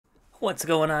What's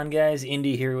going on, guys?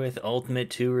 Indy here with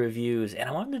Ultimate 2 Reviews, and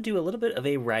I wanted to do a little bit of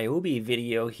a Ryobi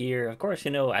video here. Of course,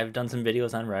 you know, I've done some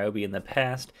videos on Ryobi in the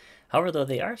past. However, though,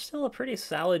 they are still a pretty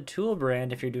solid tool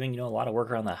brand if you're doing, a lot of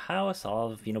work around the house.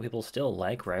 All of, people still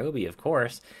like Ryobi, of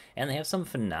course, and they have some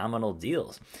phenomenal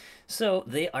deals. So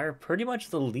they are pretty much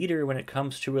the leader when it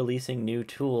comes to releasing new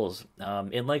tools.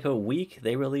 In like a week,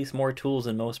 they release more tools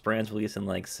than most brands release in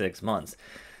like 6 months.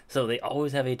 So they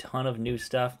always have a ton of new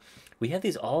stuff. We have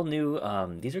these all new,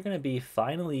 these are going to be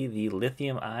finally the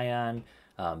lithium ion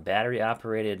battery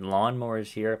operated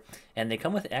lawnmowers here. And they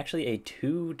come with actually a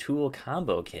 2 tool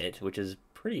combo kit, which is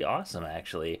pretty awesome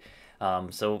actually.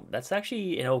 So that's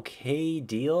actually an okay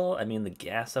deal. I mean, the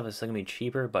gas stuff is still going to be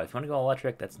cheaper, but if you want to go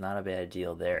electric, that's not a bad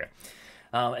deal there.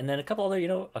 And then a couple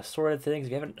other, assorted things.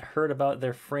 If you haven't heard about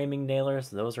their framing nailers,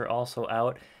 those are also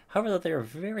out. However, they are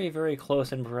very, very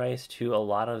close in price to a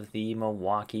lot of the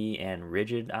Milwaukee and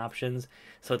Rigid options.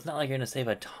 So it's not like you're going to save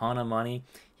a ton of money.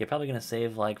 You're probably going to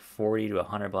save like 40 to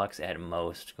 100 bucks at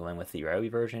most going with the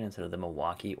Ryobi version instead of the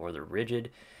Milwaukee or the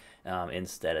Rigid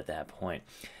instead at that point.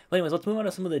 But anyways, let's move on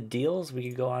to some of the deals. We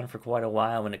could go on for quite a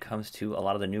while when it comes to a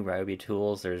lot of the new Ryobi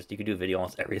tools. You could do a video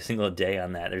almost every single day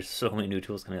on that. There's so many new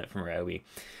tools coming out from Ryobi.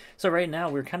 So right now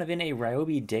we're kind of in a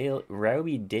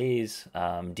Ryobi Days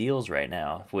deals right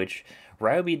now, which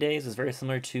Ryobi Days is very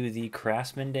similar to the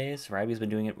Craftsman Days. Ryobi's been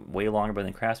doing it way longer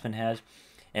than Craftsman has.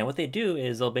 And what they do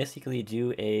is they'll basically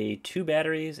do 2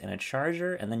 batteries and a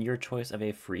charger, and then your choice of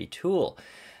a free tool.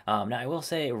 Now, I will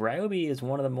say Ryobi is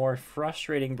one of the more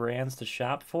frustrating brands to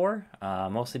shop for,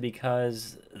 mostly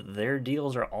because their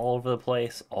deals are all over the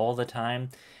place all the time,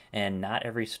 and not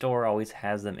every store always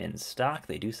has them in stock.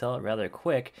 They do sell it rather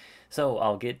quick, so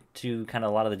I'll get to kind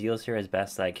of a lot of the deals here as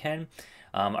best I can.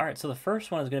 Alright, so the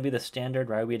first one is going to be the standard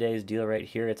Ryobi Days deal right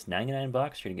here. It's 99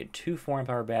 bucks. You're going to get 2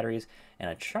 4-amp-hour batteries and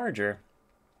a charger.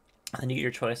 And then you get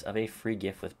your choice of a free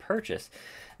gift with purchase.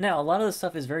 Now, a lot of the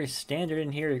stuff is very standard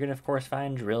in here. You're going to, of course,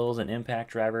 find drills and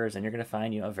impact drivers, and you're going to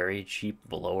find, a very cheap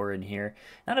blower in here.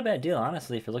 Not a bad deal,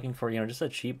 honestly, if you're looking for, just a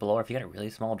cheap blower. If you got a really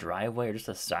small driveway or just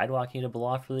a sidewalk you need to blow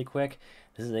off really quick,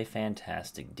 this is a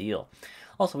fantastic deal.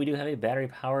 Also, we do have a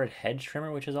battery-powered hedge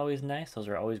trimmer, which is always nice. Those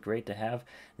are always great to have.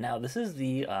 Now, this is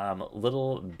the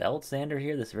little belt sander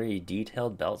here, this very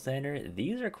detailed belt sander.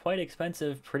 These are quite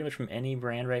expensive pretty much from any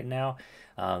brand right now.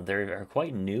 They're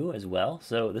quite new as well,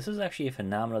 so this is actually a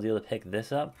phenomenal deal to pick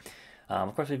this up.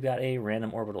 Of course, we've got a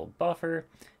random orbital buffer.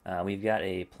 We've got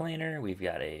a planer. We've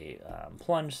got a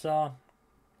plunge saw.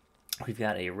 We've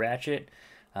got a ratchet.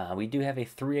 We do have a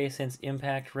 3/8"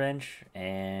 impact wrench,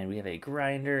 and we have a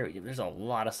grinder. There's a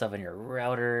lot of stuff in your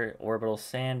router, orbital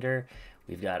sander.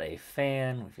 We've got a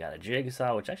fan. We've got a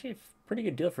jigsaw, which actually pretty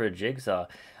good deal for a jigsaw.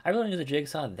 I really don't use a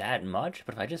jigsaw that much,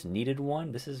 but if I just needed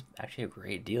one, this is actually a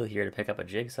great deal here to pick up a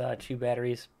jigsaw, 2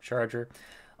 batteries, charger,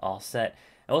 all set.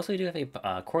 Also, we do have a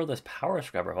cordless power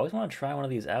scrubber. I always want to try one of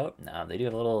these out. They do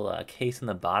have a little case in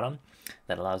the bottom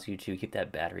that allows you to keep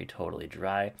that battery totally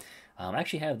dry. I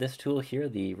actually have this tool here,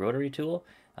 the rotary tool.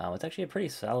 It's actually a pretty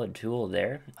solid tool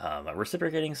there. A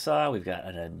reciprocating saw. We've got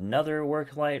another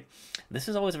work light. This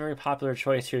is always a very popular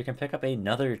choice here. You can pick up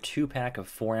another 2-pack of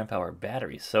 4-amp-hour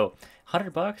batteries. So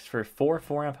 100 bucks for 4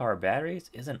 4-amp-hour batteries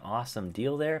is an awesome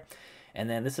deal there. And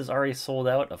then this is already sold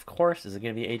out, of course. This is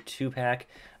going to be a 2-pack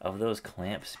of those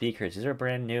clamp speakers. These are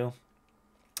brand new.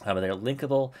 But they're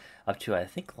linkable up to, I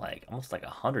think, like almost like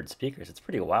 100 speakers. It's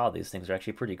pretty wild. These things are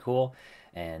actually pretty cool.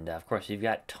 And of course, you've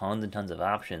got tons and tons of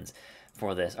options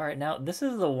for this. All right, now this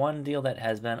is the one deal that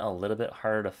has been a little bit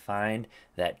harder to find,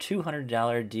 that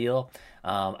 $200 deal.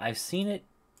 I've seen it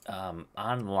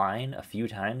online a few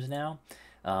times now.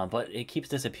 But it keeps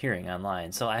disappearing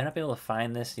online. So I'm not able to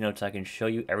find this, so I can show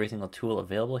you every single tool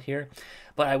available here.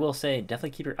 But I will say,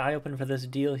 definitely keep your eye open for this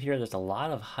deal here. There's a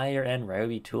lot of higher end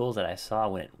Ryobi tools that I saw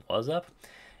when it was up.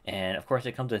 And of course,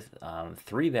 it comes with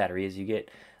 3 batteries. You get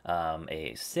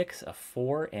a 6, a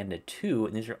 4, and a 2.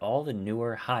 And these are all the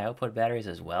newer high output batteries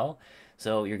as well.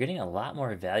 So you're getting a lot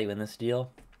more value in this deal.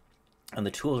 And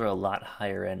the tools are a lot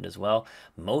higher end as well.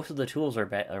 Most of the tools are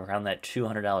around that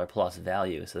 $200 plus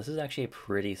value. So this is actually a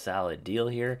pretty solid deal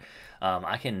here.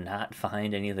 I cannot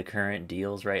find any of the current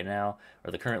deals right now,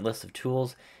 or the current list of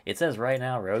tools. It says right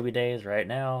now, Ryobi Days, right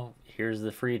now, here's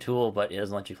the free tool, but it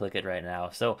doesn't let you click it right now.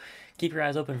 So keep your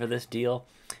eyes open for this deal.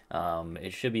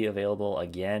 It should be available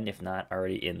again, if not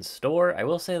already in store. I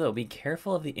will say though, be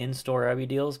careful of the in-store Ryobi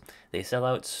deals. They sell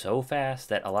out so fast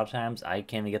that a lot of times I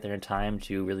can't even get there in time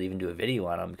to really even do a video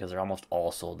on them because they're almost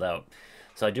all sold out.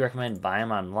 So I do recommend buying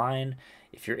them online.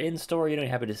 If you're in store, you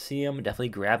happen to see them, definitely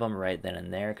grab them right then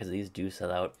and there because these do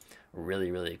sell out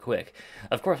really, really quick.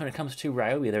 Of course, when it comes to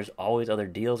Ryobi, there's always other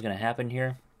deals going to happen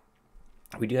here.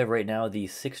 We do have right now the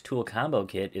 6-tool combo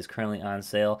kit is currently on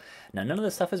sale. Now, none of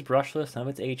this stuff is brushless, none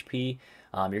of it's HP.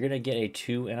 You're going to get a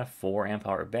 2 and a 4 amp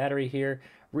hour battery here,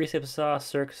 recip saw,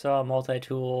 circ saw,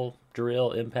 multi-tool,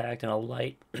 drill, impact, and a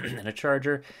light, and a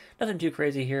charger. Nothing too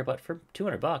crazy here, but for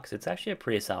 200 bucks, it's actually a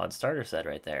pretty solid starter set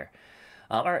right there.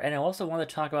 All right, and I also want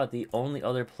to talk about the only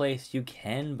other place you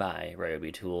can buy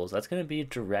Ryobi tools. That's going to be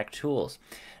Direct Tools.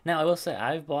 Now, I will say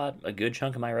I've bought a good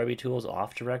chunk of my Ryobi tools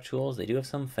off Direct Tools. They do have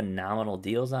some phenomenal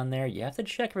deals on there. You have to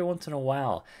check every once in a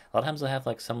while. A lot of times they'll have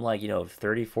like some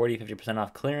 30, 40, 50%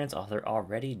 off clearance off their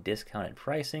already discounted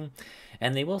pricing.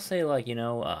 And they will say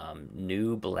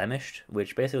new blemished,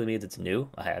 which basically means it's new.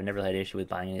 I've never had an issue with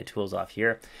buying any tools off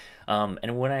here.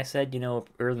 And when I said,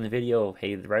 earlier in the video,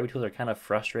 hey, the Ryobi tools are kind of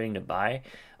frustrating to buy,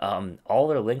 all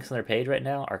their links on their page right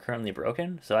now are currently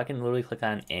broken. So I can literally click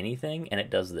on anything and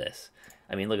it does this.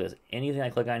 I mean, look at this. Anything I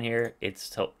click on here, it's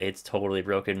totally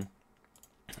broken.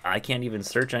 I can't even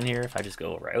search on here if I just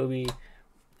go Ryobi.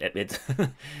 It's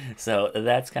so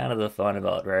that's kind of the fun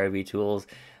about Ryobi tools.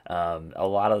 A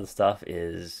lot of the stuff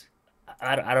is,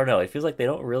 I don't know. It feels like they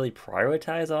don't really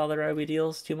prioritize all the Ryobi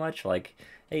deals too much. Like,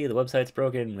 hey, the website's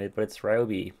broken, but it's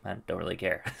Ryobi. I don't really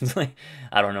care. It's like,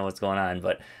 I don't know what's going on,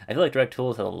 but I feel like Direct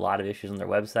Tools has a lot of issues on their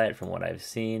website from what I've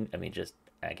seen. I mean,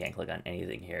 I can't click on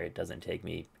anything here. It doesn't take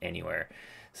me anywhere.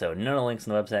 So none of the links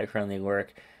on the website currently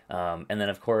work. And then,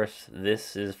 of course,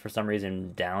 this is for some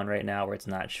reason down right now where it's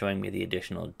not showing me the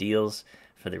additional deals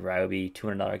for the Ryobi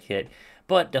 $200 kit.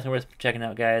 But definitely worth checking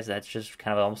out, guys. That's just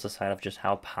kind of almost a sign of just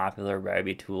how popular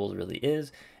Ryobi tools really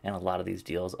is. And a lot of these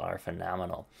deals are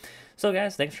phenomenal. So,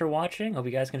 guys, thanks for watching. Hope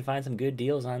you guys can find some good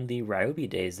deals on the Ryobi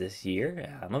days this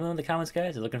year. Let me know in the comments,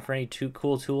 guys. If you're looking for any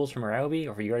cool tools from Ryobi,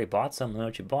 or if you already bought some, let me know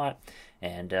what you bought.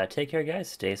 And take care,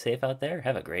 guys. Stay safe out there.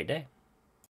 Have a great day.